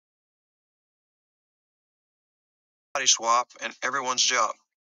body swap and everyone's job.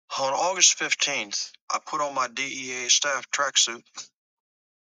 On August 15th, I put on my DEA staff tracksuit.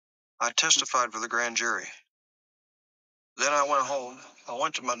 I testified for the grand jury. Then I went home. I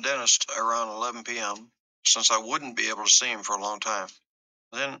went to my dentist around 11 p.m. since I wouldn't be able to see him for a long time.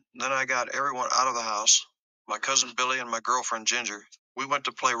 Then I got everyone out of the house. My cousin Billy and my girlfriend Ginger. We went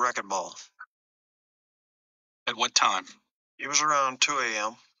to play racquetball. At what time? It was around 2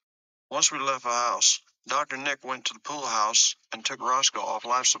 a.m. Once we left the house, Dr. Nick went to the pool house and took Roscoe off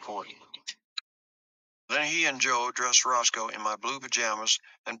life support. Then he and Joe dressed Roscoe in my blue pajamas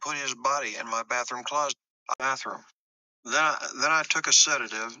and put his body in my bathroom closet. Then I took a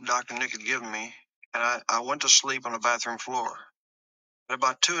sedative Dr. Nick had given me, and I went to sleep on the bathroom floor. At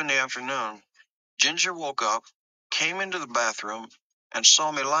about 2 in the afternoon, Ginger woke up, came into the bathroom, and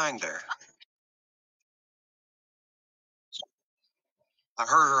saw me lying there. I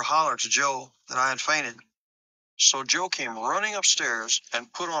heard her holler to Joe that I had fainted. So Joe came running upstairs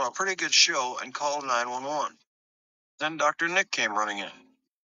and put on a pretty good show and called 911. Then Dr. Nick came running in.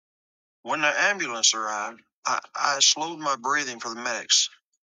 When the ambulance arrived, I slowed my breathing for the medics.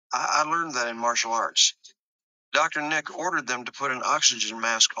 I learned that in martial arts. Dr. Nick ordered them to put an oxygen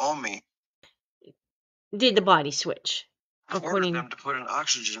mask on me. Did the body switch? Ordered them to put an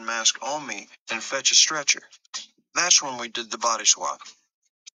oxygen mask on me and fetch a stretcher. That's when we did the body swap.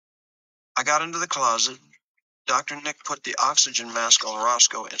 I got into the closet. Dr. Nick put the oxygen mask on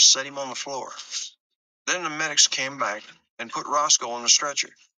Roscoe and set him on the floor. Then the medics came back and put Roscoe on the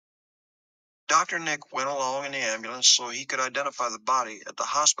stretcher. Dr. Nick went along in the ambulance so he could identify the body at the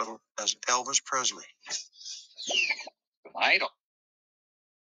hospital as Elvis Presley. Idol.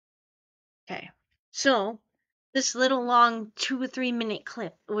 Okay, so this little long 2 or 3 minute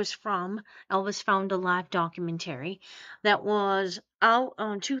clip was from Elvis Found Alive Documentary that was out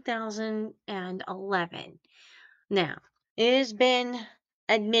on 2011. Now, it has been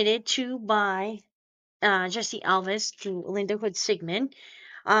admitted to by Jesse Elvis to Linda Hood Sigmund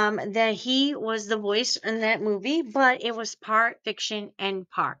that he was the voice in that movie, but it was part fiction and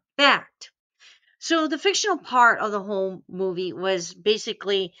part fact. So the fictional part of the whole movie was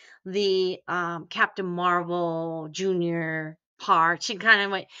basically the Captain Marvel Jr. part. He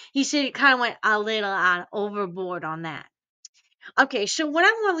said it kind of went a little overboard on that. Okay, so what I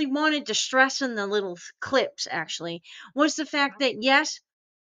really wanted to stress in the little clips actually was the fact that yes,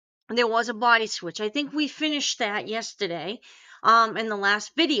 there was a body switch. I think we finished that yesterday in the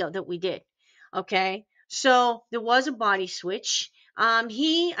last video that we did. Okay, so there was a body switch.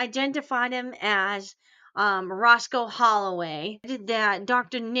 He identified him as Roscoe Holloway. Did that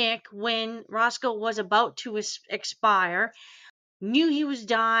Dr. Nick, when Roscoe was about to expire, knew he was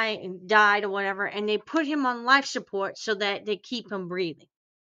died or whatever, and they put him on life support so that they keep him breathing.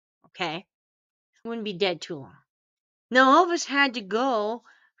 Okay, wouldn't be dead too long. Now Elvis had to go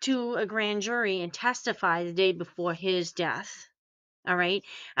to a grand jury and testify the day before his death. All right,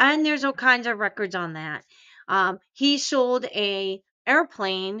 and there's all kinds of records on that. He sold a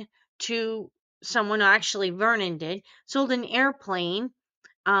airplane to someone. Actually, Vernon did sold an airplane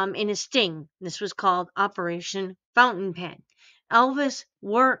in a sting. This was called Operation Fountain Pen. Elvis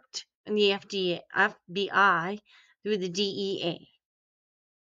worked in the FBI through the DEA.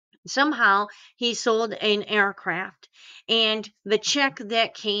 Somehow he sold an aircraft, and the check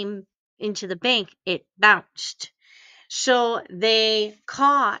that came into the bank, it bounced. So they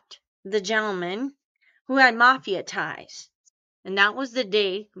caught the gentleman who had mafia ties, and that was the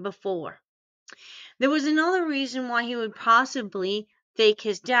day before. There was another reason why he would possibly fake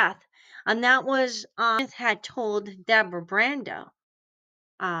his death, and that was had told Deborah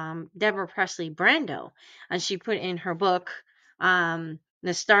Presley-Brando, and she put in her book, The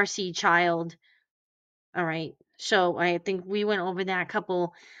Starseed Child. All right, so I think we went over that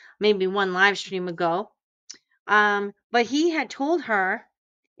maybe one live stream ago. But he had told her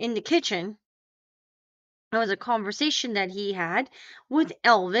in the kitchen. It was a conversation that he had with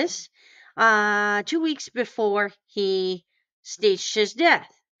Elvis 2 weeks before he staged his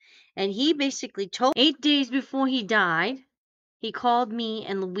death. And he basically told 8 days before he died, he called me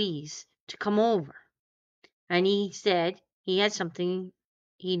and Louise to come over. And he said he had something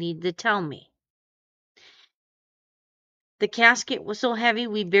he needed to tell me. The casket was so heavy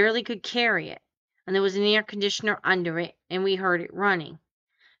we barely could carry it. And there was an air conditioner under it, and we heard it running.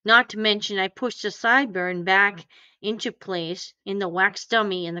 Not to mention, I pushed the sideburn back into place in the wax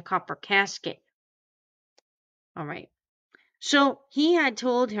dummy in the copper casket. All right. So he had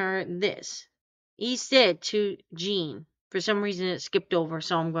told her this. He said to Jean, for some reason it skipped over,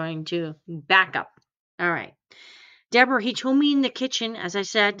 so I'm going to back up. All right. Deborah, he told me in the kitchen as I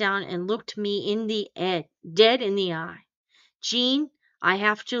sat down and looked me in the dead in the eye. Jean, I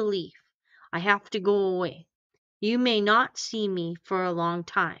have to leave. I have to go away. You may not see me for a long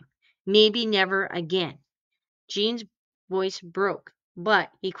time. Maybe never again. Jean's voice broke,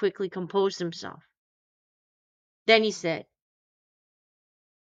 but he quickly composed himself. Then he said,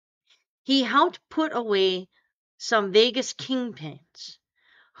 he helped put away some Vegas kingpins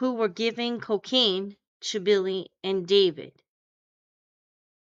who were giving cocaine to Billy and David,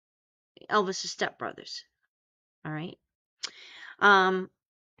 Elvis's stepbrothers. All right. Um,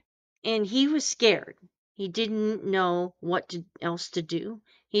 and he was scared. He didn't know what else to do.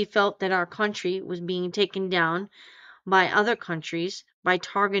 He felt that our country was being taken down by other countries by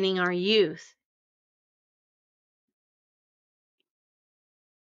targeting our youth.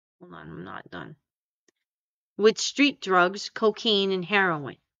 Hold on, I'm not done. With street drugs, cocaine, and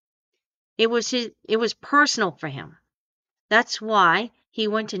heroin. It was personal for him. That's why he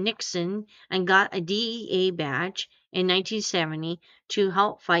went to Nixon and got a DEA badge in 1970 to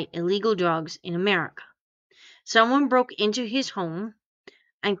help fight illegal drugs in America. Someone broke into his home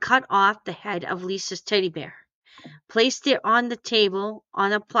and cut off the head of Lisa's teddy bear, placed it on the table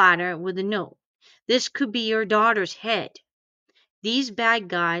on a platter with a note. This could be your daughter's head. These bad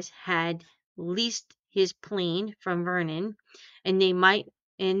guys had leased his plane from Vernon, and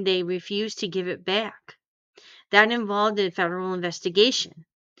they refused to give it back. That involved a federal investigation.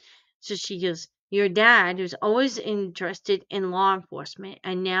 So she goes, your dad was always interested in law enforcement,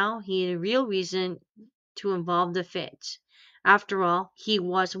 and now he had a real reason to involve the feds. After all, he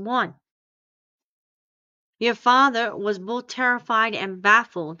was one. Your father was both terrified and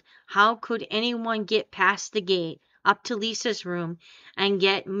baffled. How could anyone get past the gate, up to Lisa's room, and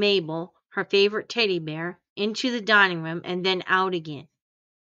get Mabel, her favorite teddy bear, into the dining room and then out again?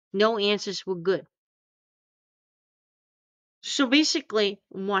 No answers were good. So basically,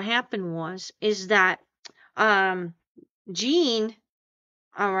 what happened is that Jean,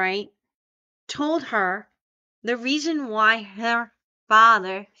 all right, told her the reason why her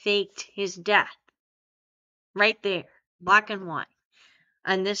father faked his death. Right there, black and white.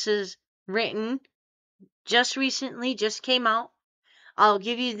 And this is written just recently, just came out. I'll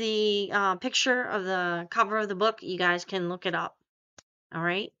give you the picture of the cover of the book. You guys can look it up. All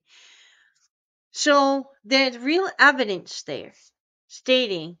right. So there's real evidence there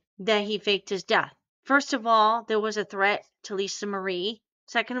stating that he faked his death. First of all, there was a threat to Lisa Marie.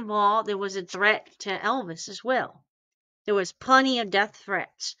 Second of all, there was a threat to Elvis as well. There was plenty of death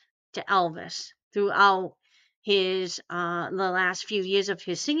threats to Elvis throughout his the last few years of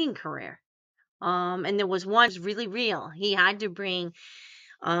his singing career. And there was one that was really real. He had to bring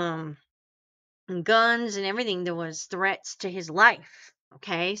um guns and everything. There was threats to his life.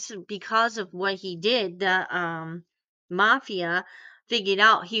 Okay, so because of what he did, the mafia figured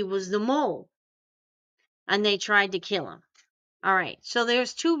out he was the mole, and they tried to kill him. All right, so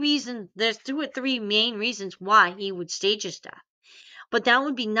there's two or three main reasons why he would stage his death, but that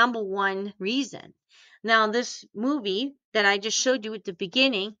would be number one reason. Now, this movie that I just showed you at the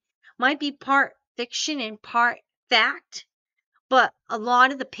beginning might be part fiction and part fact, but a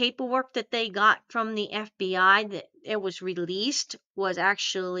lot of the paperwork that they got from the FBI that it was released was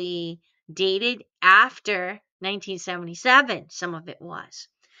actually dated after 1977. Some of it was.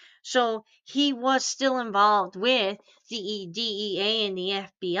 So he was still involved with the DEA and the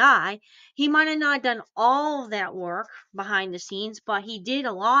FBI. He might have not done all of that work behind the scenes, but he did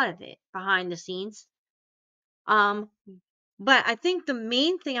a lot of it behind the scenes. But I think the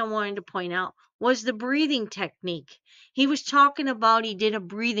main thing I wanted to point out was the breathing technique. He was talking about he did a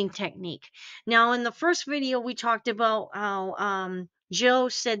breathing technique. Now, in the first video, we talked about how Joe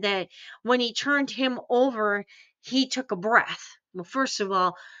said that when he turned him over, he took a breath. Well, first of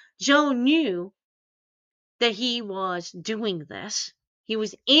all, Joe knew that he was doing this. He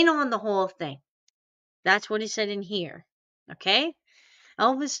was in on the whole thing. That's what he said in here. Okay?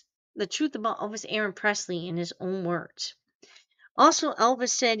 Elvis, the truth about Elvis Aaron Presley in his own words. Also, Elvis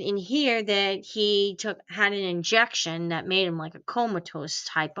said in here that he had an injection that made him like a comatose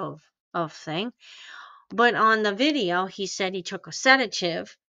type of thing. But on the video, he said he took a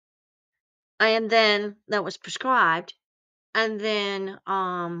sedative, and then that was prescribed, and then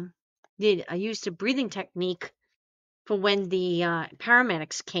used a breathing technique for when the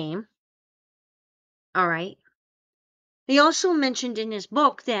paramedics came. All right. He also mentioned in his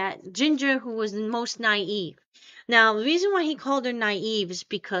book that Ginger, who was the most naive. Now, the reason why he called her naive is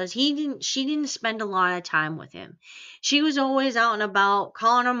because she didn't spend a lot of time with him. She was always out and about,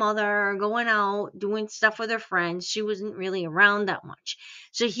 calling her mother, going out, doing stuff with her friends. She wasn't really around that much.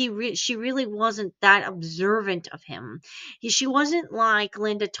 So she really wasn't that observant of him. She wasn't like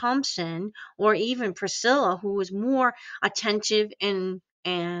Linda Thompson or even Priscilla, who was more attentive and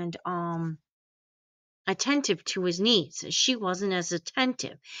attentive to his needs. She wasn't as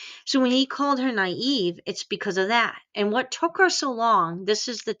attentive. So when he called her naive, it's because of that. And what took her so long, this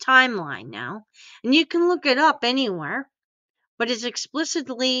is the timeline now, and you can look it up anywhere, but it's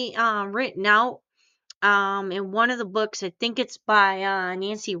explicitly written out in one of the books. I think it's by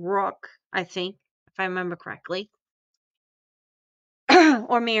Nancy Rook, I think, if I remember correctly,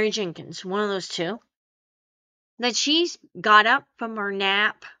 or Mary Jenkins, one of those two, that she's got up from her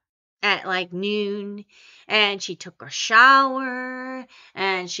nap at like noon, and she took a shower,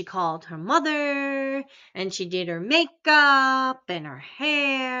 and she called her mother, and she did her makeup and her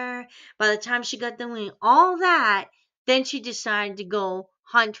hair. By the time she got done doing all that, then she decided to go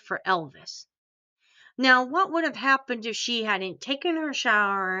hunt for Elvis. Now, what would have happened if she hadn't taken her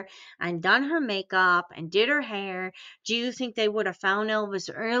shower and done her makeup and did her hair? Do you think they would have found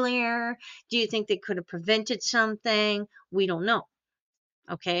Elvis earlier? Do you think they could have prevented something? We don't know.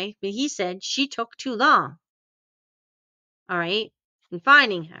 Okay, but he said she took too long, all right, in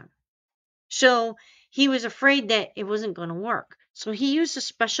finding him. So he was afraid that it wasn't going to work. So he used a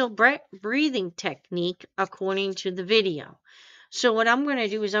special breathing technique according to the video. So what I'm going to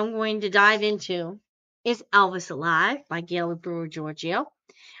do is I'm going to dive into Is Elvis Alive by Gail Brewer-Giorgio.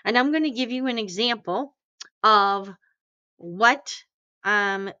 And I'm going to give you an example of what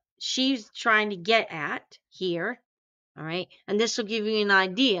she's trying to get at here. All right. And this will give you an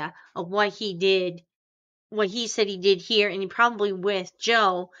idea of what he did, what he said he did here, and he probably with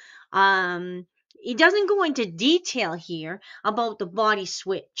Joe. He doesn't go into detail here about the body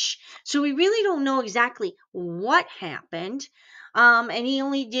switch. So we really don't know exactly what happened. And he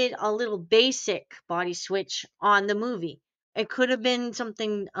only did a little basic body switch on the movie. It could have been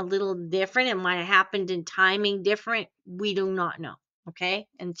something a little different. It might have happened in timing different. We do not know. Okay.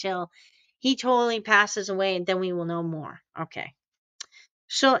 Until he totally passes away, and then we will know more. Okay.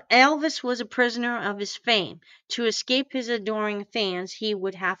 So Elvis was a prisoner of his fame. To escape his adoring fans, he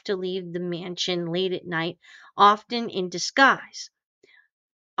would have to leave the mansion late at night, often in disguise,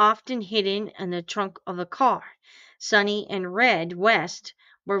 often hidden in the trunk of a car. Sonny and Red West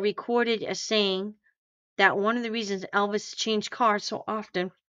were recorded as saying that one of the reasons Elvis changed cars so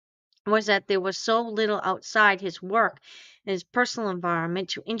often was that there was so little outside his work and his personal environment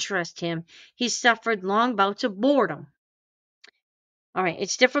to interest him. He suffered long bouts of boredom. All right,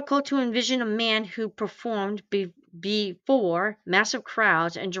 it's difficult to envision a man who performed before massive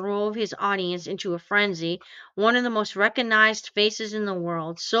crowds and drove his audience into a frenzy, one of the most recognized faces in the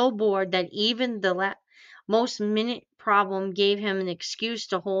world, so bored that even the most minute problem gave him an excuse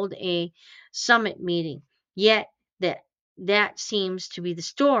to hold a summit meeting. Yet that seems to be the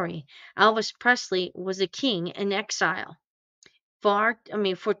story. Elvis Presley was a king in exile. For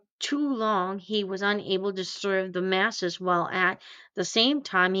too long, he was unable to serve the masses, while at the same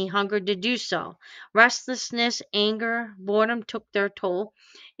time he hungered to do so. Restlessness, anger, boredom took their toll.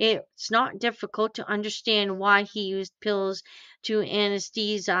 It's not difficult to understand why he used pills to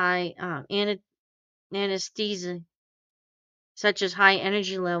anesthesia such as high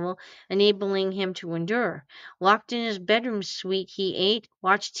energy level, enabling him to endure. Locked in his bedroom suite, he ate,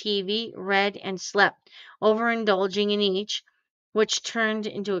 watched TV, read, and slept, overindulging in each, which turned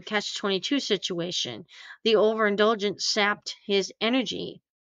into a catch-22 situation. The overindulgence sapped his energy,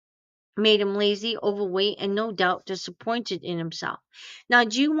 made him lazy, overweight, and no doubt disappointed in himself. Now,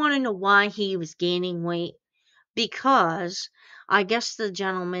 do you want to know why he was gaining weight? Because I guess the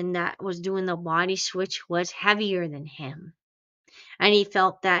gentleman that was doing the body switch was heavier than him. And he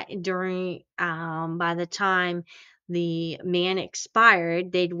felt that by the time the man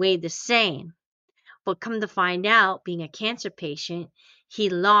expired, they'd weigh the same. But come to find out, being a cancer patient, he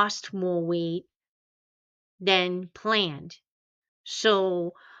lost more weight than planned.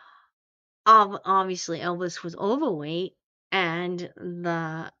 So obviously Elvis was overweight, and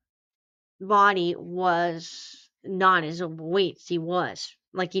the body was not as overweight as he was.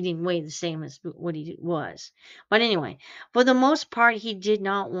 Like, he didn't weigh the same as what he was. But anyway, for the most part, he did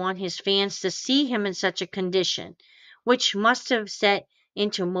not want his fans to see him in such a condition, which must have set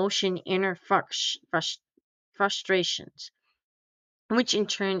into motion inner frustrations, which in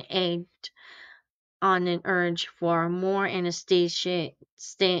turn egged on an urge for more anesthesia.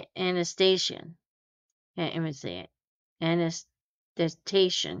 Let me say it.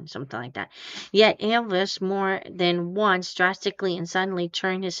 something like that. Yet Elvis more than once drastically and suddenly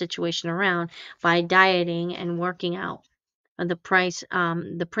turned his situation around by dieting and working out.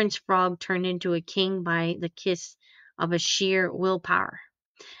 The Prince Frog turned into a king by the kiss of a sheer willpower.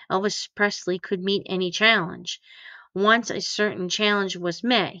 Elvis Presley could meet any challenge. Once a certain challenge was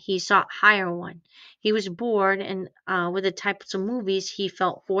met, he sought higher one. He was bored and with the types of movies he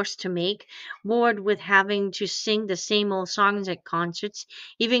felt forced to make, bored with having to sing the same old songs at concerts,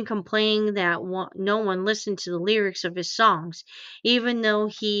 even complaining that no one listened to the lyrics of his songs. Even though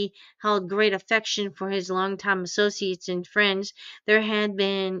he held great affection for his longtime associates and friends, there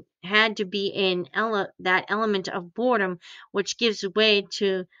had to be that element of boredom which gives way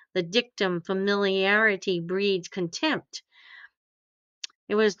to the dictum familiarity breeds contempt.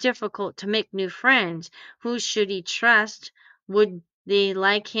 It was difficult to make new friends. Who should he trust? Would they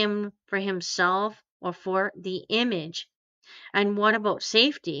like him for himself or for the image? And what about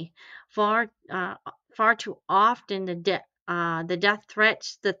safety? Far, uh, far too often, the death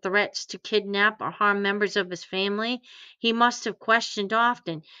threats, the threats to kidnap or harm members of his family, he must have questioned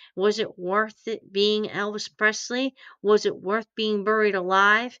often. Was it worth it being Elvis Presley? Was it worth being buried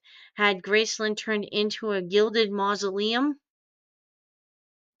alive? Had Graceland turned into a gilded mausoleum?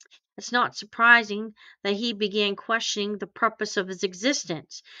 It's not surprising that he began questioning the purpose of his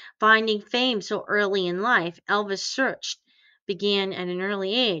existence. Finding fame so early in life, Elvis' search began at an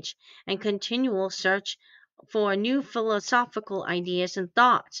early age, and continual search for new philosophical ideas and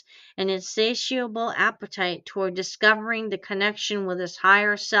thoughts, an insatiable appetite toward discovering the connection with his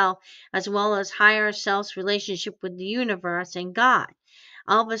higher self as well as higher self's relationship with the universe and God.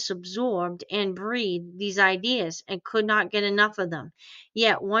 Elvis absorbed and breathed these ideas and could not get enough of them.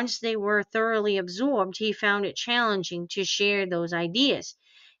 Yet once they were thoroughly absorbed, he found it challenging to share those ideas.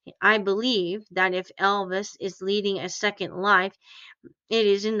 I believe that if Elvis is leading a second life, it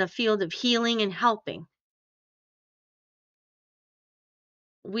is in the field of healing and helping.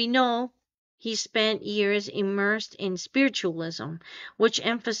 We know he spent years immersed in spiritualism, which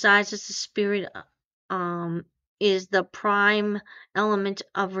emphasizes the spirit um, is the prime element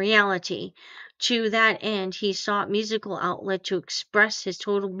of reality. To that end, he sought musical outlet to express his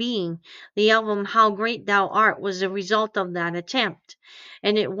total being. The album How Great Thou Art was a result of that attempt,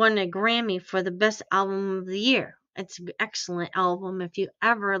 and it won a Grammy for the best album of the year. It's an excellent album if you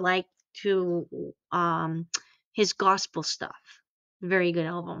ever like to his gospel stuff. Very good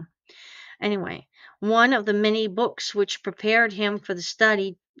album. Anyway, one of the many books which prepared him for the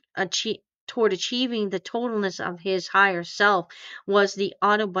study toward achieving the totalness of his higher self was the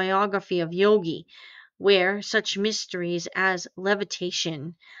autobiography of Yogi, where such mysteries as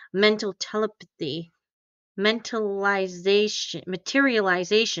levitation, mental telepathy, materialization,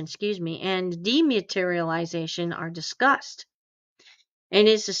 and dematerialization are discussed. And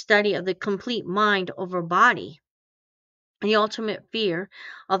is the study of the complete mind over body. The ultimate fear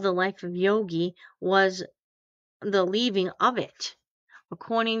of the life of Yogi was the leaving of it.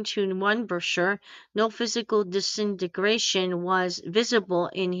 According to one brochure, no physical disintegration was visible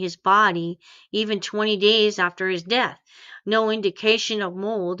in his body even 20 days after his death. No indication of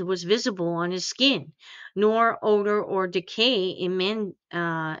mold was visible on his skin, nor odor or decay emanated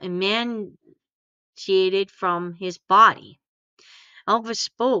from his body. Elvis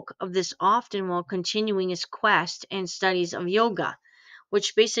spoke of this often while continuing his quest and studies of yoga,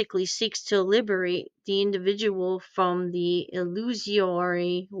 which basically seeks to liberate the individual from the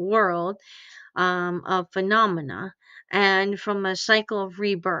illusory world of phenomena and from a cycle of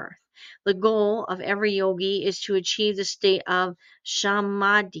rebirth. The goal of every yogi is to achieve the state of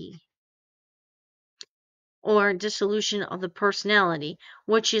samadhi, or dissolution of the personality,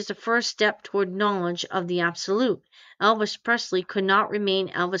 which is the first step toward knowledge of the Absolute. Elvis Presley could not remain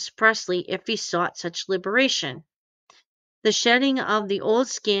Elvis Presley if he sought such liberation. The shedding of the old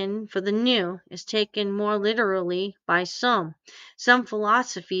skin for the new is taken more literally by some. Some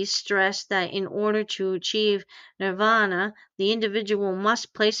philosophies stress that in order to achieve nirvana, the individual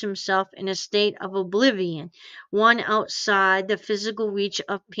must place himself in a state of oblivion, one outside the physical reach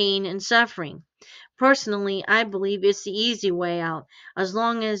of pain and suffering. Personally, I believe it's the easy way out. As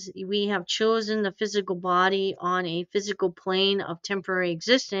long as we have chosen the physical body on a physical plane of temporary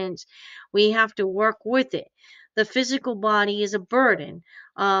existence, we have to work with it. The physical body is a burden.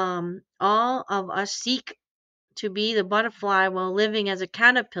 All of us seek to be the butterfly while living as a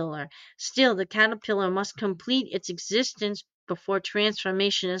caterpillar. Still, the caterpillar must complete its existence before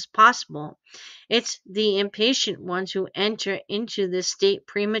transformation is possible. It's the impatient ones who enter into this state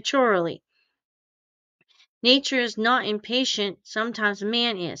prematurely. Nature is not impatient, sometimes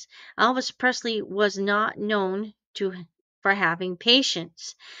man is. Elvis Presley was not known to for having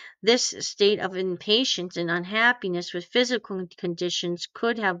patience. This state of impatience and unhappiness with physical conditions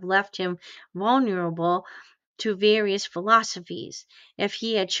could have left him vulnerable to various philosophies. If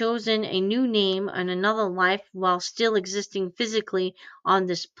he had chosen a new name and another life while still existing physically on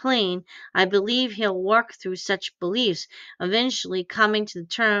this plane, I believe he'll work through such beliefs, eventually coming to the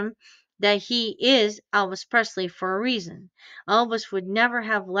term that he is Elvis Presley for a reason. Elvis would never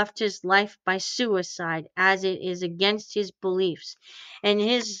have left his life by suicide, as it is against his beliefs. And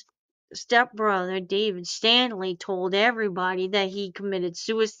his stepbrother David Stanley told everybody that he committed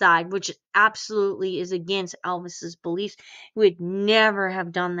suicide, which absolutely is against Elvis's beliefs. He would never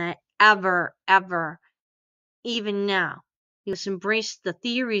have done that ever, ever, even now. He was embraced the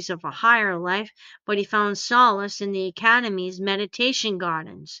theories of a higher life, but he found solace in the Academy's meditation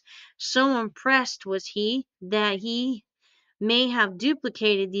gardens. So impressed was he that he may have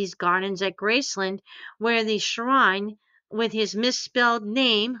duplicated these gardens at Graceland, where the shrine with his misspelled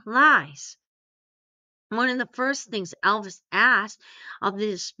name lies. One of the first things Elvis asked of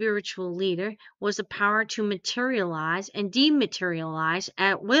this spiritual leader was the power to materialize and dematerialize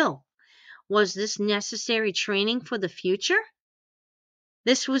at will. Was this necessary training for the future?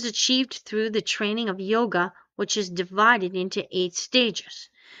 This was achieved through the training of yoga, which is divided into 8 stages.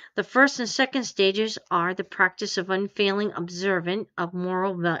 The first and second stages are the practice of unfailing observance of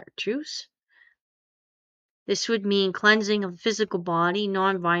moral virtues. This would mean cleansing of the physical body,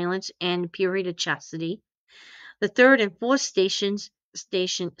 nonviolence, and purity of chastity. The third and fourth stages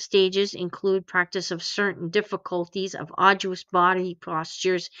include practice of certain difficulties of arduous body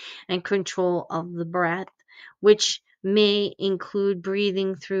postures and control of the breath, which may include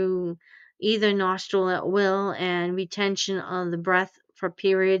breathing through either nostril at will and retention of the breath for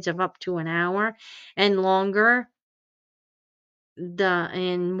periods of up to an hour and longer.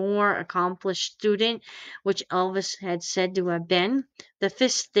 The more accomplished student, which Elvis had said to have been. The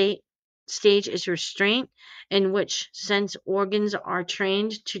fifth stage is restraint, in which sense organs are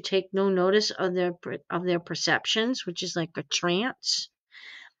trained to take no notice of their perceptions, which is like a trance.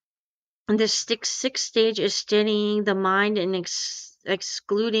 And the sixth stage is steadying the mind and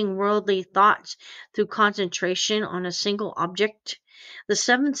excluding worldly thoughts through concentration on a single object. The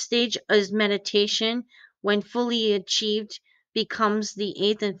seventh stage is meditation. When fully achieved, becomes the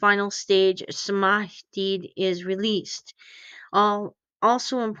eighth and final stage. Samadhi is released.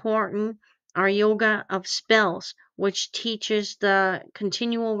 Also important are yoga of spells, which teaches the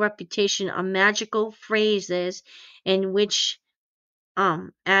continual repetition of magical phrases in which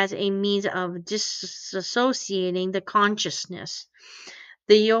as a means of disassociating the consciousness.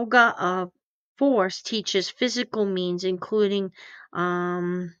 The yoga of force teaches physical means, including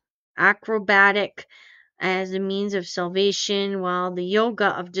acrobatic as a means of salvation, while the yoga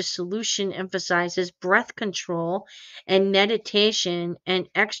of dissolution emphasizes breath control and meditation and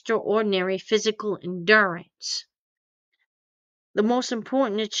extraordinary physical endurance. The most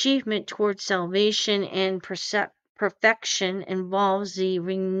important achievement towards salvation and perfection involves the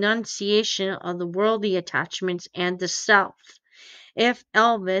renunciation of the worldly attachments and the self. If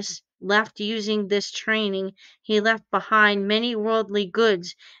Elvis left using this training, he left behind many worldly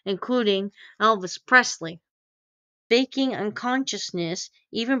goods, including Elvis Presley. Faking unconsciousness,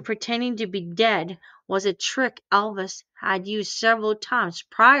 even pretending to be dead, was a trick Elvis had used several times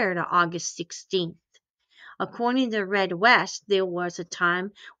prior to August 16th. According to Red West, there was a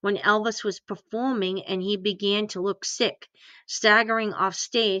time when Elvis was performing and he began to look sick. Staggering off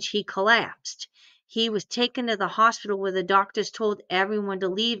stage, he collapsed. He was taken to the hospital where the doctors told everyone to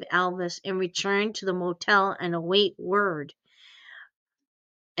leave Elvis and return to the motel and await word.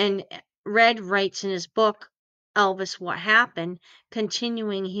 And Red writes in his book, Elvis, What Happened?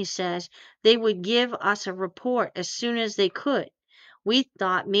 Continuing, he says, they would give us a report as soon as they could. We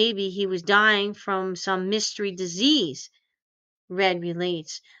thought maybe he was dying from some mystery disease, Red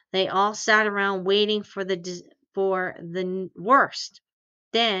relates. They all sat around waiting for the worst.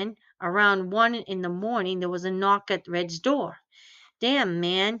 Then, around 1 in the morning, there was a knock at Red's door. Damn,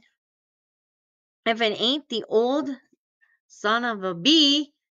 man. If it ain't the old son of a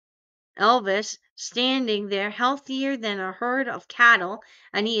bee, Elvis, standing there healthier than a herd of cattle,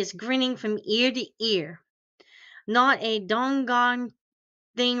 and he is grinning from ear to ear. Not a doggone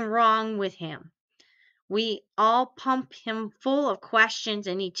thing wrong with him. We all pump him full of questions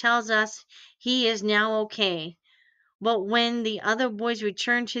and he tells us he is now okay. But when the other boys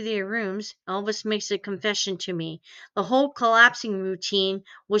return to their rooms, Elvis makes a confession to me. The whole collapsing routine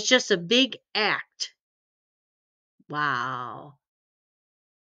was just a big act. Wow.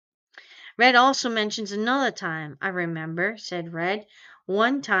 Red also mentions another time. I remember, said Red.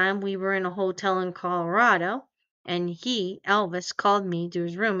 One time we were in a hotel in Colorado. and Elvis, called me to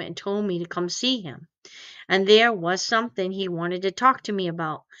his room and told me to come see him. And there was something he wanted to talk to me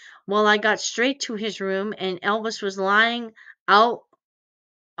about. Well, I got straight to his room, and Elvis was lying out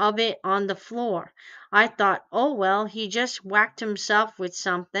of it on the floor. I thought, oh well, he just whacked himself with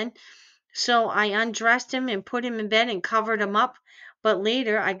something. So I undressed him and put him in bed and covered him up. But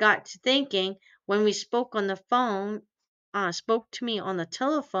later I got to thinking, when we spoke on the phone, spoke to me on the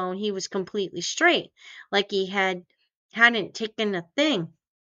telephone, he was completely straight, like he hadn't taken a thing,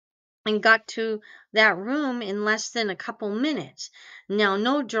 and got to that room in less than a couple minutes. Now,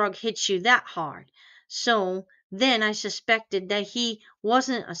 no drug hits you that hard. So then I suspected that he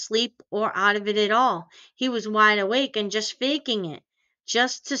wasn't asleep or out of it at all. He was wide awake and just faking it,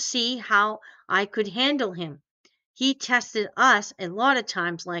 just to see how I could handle him. He tested us a lot of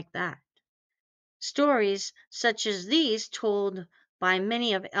times like that. Stories such as these, told by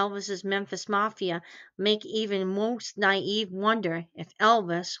many of Elvis's Memphis Mafia, make even most naive wonder if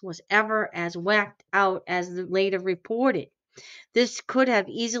Elvis was ever as whacked out as later reported. This could have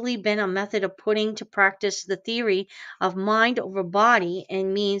easily been a method of putting to practice the theory of mind over body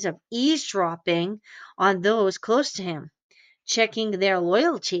and means of eavesdropping on those close to him, checking their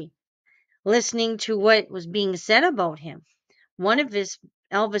loyalty, listening to what was being said about him. One of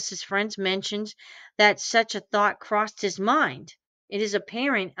Elvis's friends mentions that such a thought crossed his mind. It is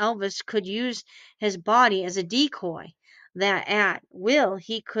apparent Elvis could use his body as a decoy, that at will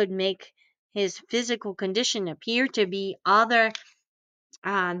he could make his physical condition appear to be other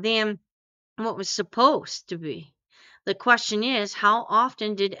than what was supposed to be. The question is, how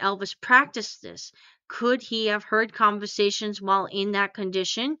often did Elvis practice this? Could he have heard conversations while in that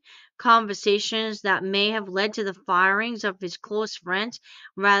condition? Conversations that may have led to the firings of his close friends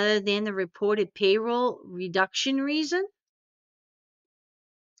rather than the reported payroll reduction reason?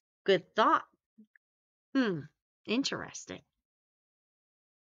 Good thought. Interesting.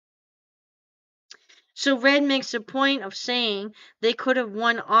 So Red makes a point of saying they could have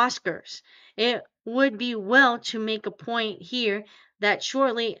won Oscars. It would be well to make a point here that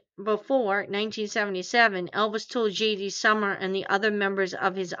shortly before 1977, Elvis told J.D. Summer and the other members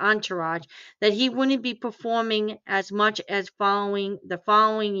of his entourage that he wouldn't be performing as much as the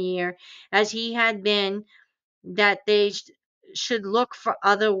following year as he had been, that they should look for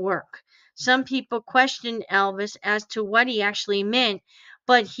other work. Some people questioned Elvis as to what he actually meant,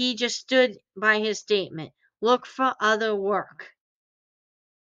 but he just stood by his statement, look for other work.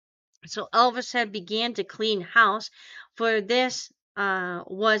 So Elvis had began to clean house, for this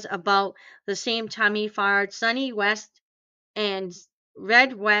was about the same time he fired Sonny West and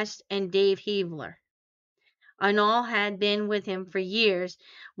Red West and Dave Heavler, and all had been with him for years,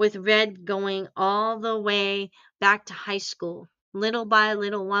 with Red going all the way back to high school. Little by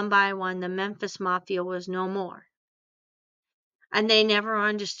little, one by one, the Memphis Mafia was no more, and they never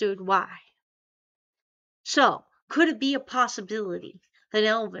understood why. So, could it be a possibility that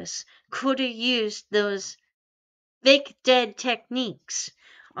Elvis could have used those fake dead techniques?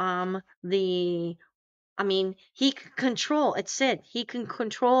 He could control, it said, he can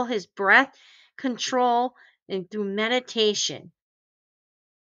control his breath, control, and through meditation.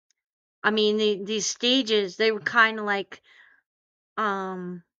 These stages, they were kind of like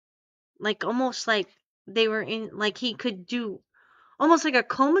almost like they were in, like he could do almost like a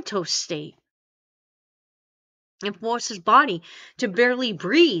comatose state and force his body to barely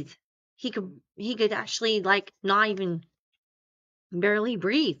breathe. He could actually like not even barely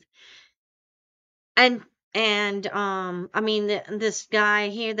breathe. This guy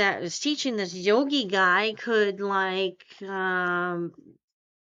here that was teaching, this yogi guy, could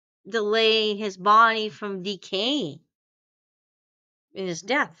delay his body from decaying in his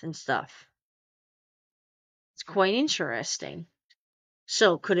death and stuff. It's quite interesting.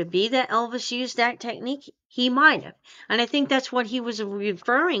 So could it be that Elvis used that technique? He might have. And I think that's what he was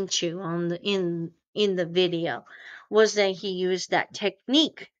referring to in the video, was that he used that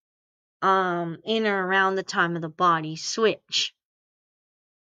technique in or around the time of the body switch.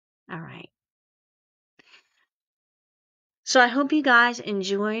 All right. So I hope you guys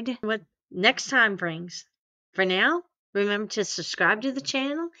enjoyed what next time brings. For now, remember to subscribe to the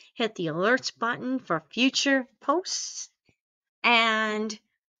channel, hit the alerts button for future posts, and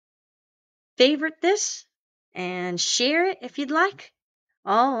favorite this and share it if you'd like,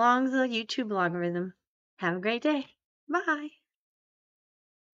 all along the YouTube algorithm. Have a great day. Bye.